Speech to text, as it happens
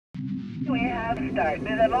start.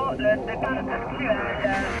 Nous avons le départ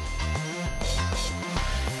actuel.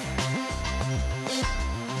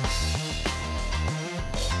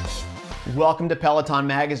 Welcome to Peloton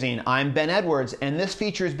Magazine. I'm Ben Edwards, and this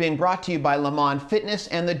feature is being brought to you by Le Mans Fitness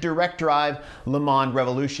and the direct drive Le Mans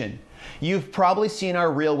Revolution. You've probably seen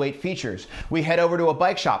our real weight features. We head over to a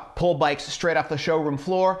bike shop, pull bikes straight off the showroom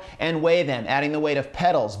floor, and weigh them, adding the weight of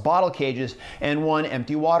pedals, bottle cages, and one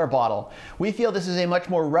empty water bottle. We feel this is a much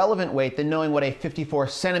more relevant weight than knowing what a 54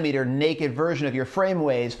 centimeter naked version of your frame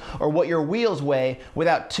weighs, or what your wheels weigh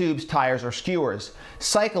without tubes, tires, or skewers.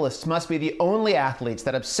 Cyclists must be the only athletes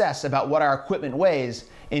that obsess about what our equipment weighs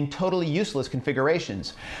in totally useless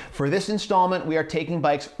configurations. For this installment, we are taking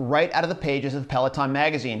bikes right out of the pages of Peloton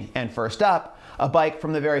Magazine. And first up, a bike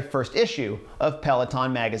from the very first issue of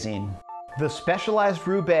Peloton Magazine. The Specialized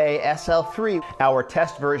Roubaix SL3, our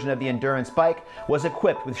test version of the endurance bike, was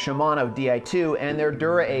equipped with Shimano Di2 and their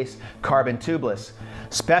Dura-Ace carbon tubeless.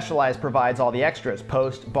 Specialized provides all the extras: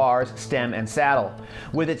 post, bars, stem, and saddle.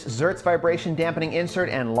 With its Zertz vibration dampening insert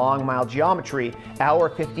and long mile geometry, our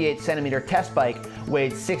 58 centimeter test bike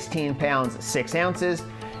weighed 16 pounds 6 ounces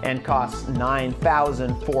and costs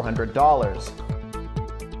 $9,400.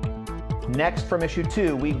 Next, from issue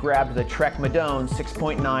 2, we grabbed the Trek Madone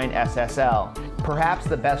 6.9 SSL, perhaps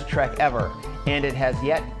the best Trek ever, and it has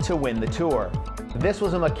yet to win the Tour. This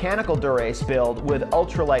was a mechanical Dura-Ace build with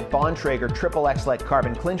ultralight Bontrager XXX Light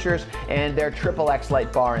carbon clinchers and their XXX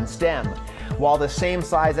Light bar and stem. While the same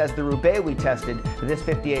size as the Roubaix we tested, this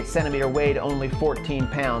 58 centimeter weighed only 14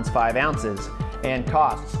 pounds 5 ounces and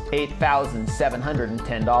costs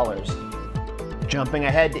 $8,710. Jumping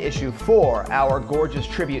ahead to issue 4, our gorgeous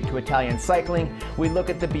tribute to Italian cycling, we look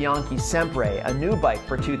at the Bianchi Sempre, a new bike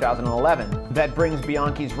for 2011 that brings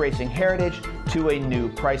Bianchi's racing heritage to a new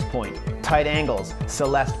price point. Tight angles,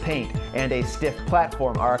 Celeste paint, and a stiff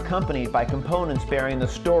platform are accompanied by components bearing the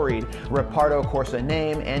storied Reparto Corsa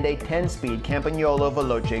name and a 10-speed Campagnolo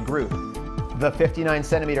Veloce group. The 59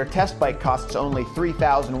 centimeter test bike costs only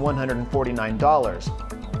 $3,149.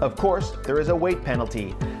 Of course, there is a weight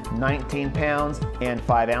penalty: 19 pounds and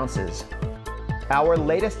 5 ounces. Our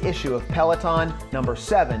latest issue of Peloton, number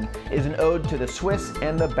 7, is an ode to the Swiss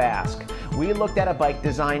and the Basque. We looked at a bike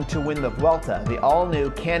designed to win the Vuelta, the all-new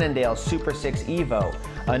Cannondale Super 6 Evo,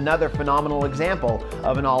 another phenomenal example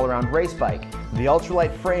of an all-around race bike. The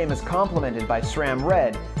ultralight frame is complemented by SRAM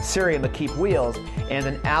Red, Syrian L'Equipe wheels, and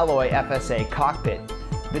an alloy FSA cockpit.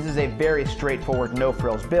 This is a very straightforward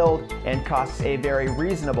no-frills build and costs a very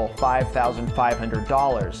reasonable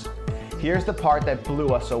 $5,500. Here's the part that blew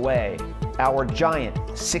us away. Our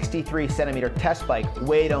giant 63 centimeter test bike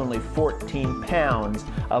weighed only 14 pounds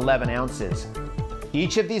 11 ounces.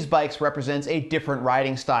 Each of these bikes represents a different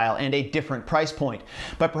riding style and a different price point,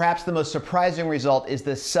 but perhaps the most surprising result is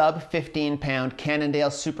the sub 15 pound Cannondale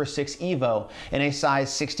Super 6 Evo in a size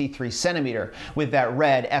 63 centimeter with that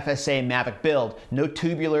red FSA Mavic build, no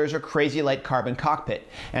tubulars or crazy light carbon cockpit,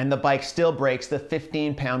 and the bike still breaks the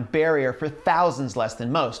 15 pound barrier for thousands less than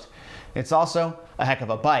most. It's also a heck of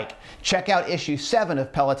a bike. Check out issue 7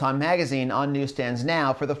 of Peloton Magazine on newsstands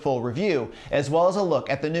now for the full review, as well as a look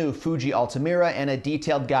at the new Fuji Altamira and a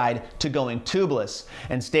detailed guide to going tubeless.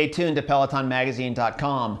 And stay tuned to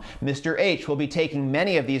PelotonMagazine.com. Mr. H will be taking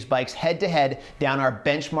many of these bikes head-to-head down our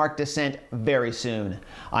benchmark descent very soon.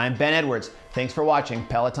 I'm Ben Edwards. Thanks for watching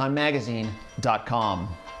PelotonMagazine.com.